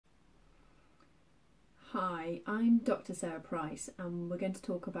Hi, I'm Dr. Sarah Price and we're going to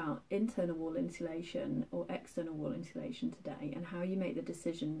talk about internal wall insulation or external wall insulation today and how you make the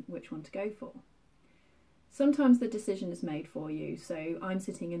decision which one to go for. Sometimes the decision is made for you, so I'm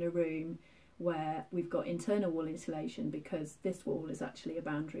sitting in a room where we've got internal wall insulation because this wall is actually a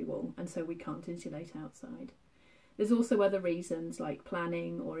boundary wall and so we can't insulate outside. There's also other reasons like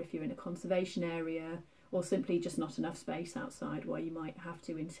planning, or if you're in a conservation area, or simply just not enough space outside where you might have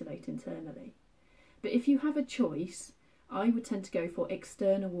to insulate internally. But if you have a choice, I would tend to go for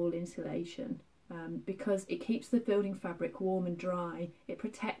external wall insulation because it keeps the building fabric warm and dry. It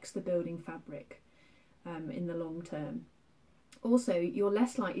protects the building fabric in the long term. Also, you're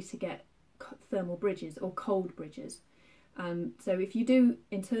less likely to get thermal bridges or cold bridges. So if you do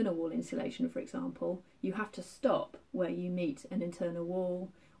internal wall insulation, for example, you have to stop where you meet an internal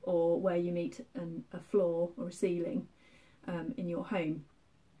wall or where you meet a floor or a ceiling in your home.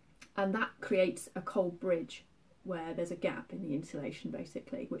 And that creates a cold bridge where there's a gap in the insulation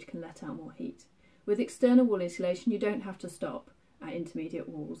basically, which can let out more heat. With external wall insulation, you don't have to stop at intermediate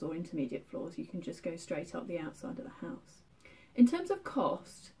walls or intermediate floors. You can just go straight up the outside of the house. In terms of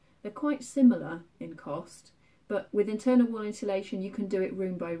cost, they're quite similar in cost, but with internal wall insulation, you can do it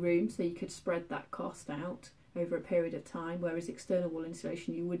room by room, so you could spread that cost out over a period of time, whereas external wall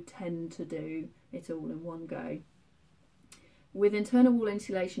insulation, you would tend to do it all in one go. With internal wall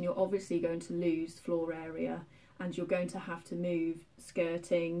insulation, you're obviously going to lose floor area and you're going to have to move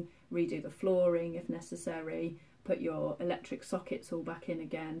skirting, redo the flooring if necessary, put your electric sockets all back in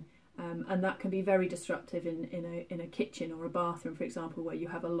again, and that can be very disruptive in a kitchen or a bathroom, for example, where you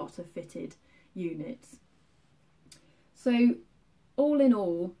have a lot of fitted units. So all in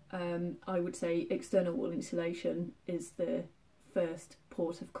all, I would say external wall insulation is the first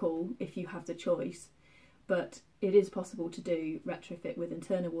port of call if you have the choice. But it is possible to do retrofit with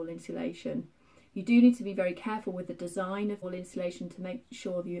internal wall insulation. You do need to be very careful with the design of wall insulation to make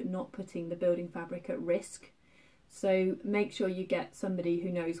sure that you're not putting the building fabric at risk. So make sure you get somebody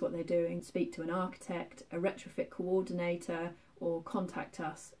who knows what they're doing. Speak to an architect, a retrofit coordinator, or contact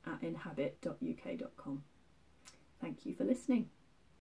us at inhabit.uk.com. Thank you for listening.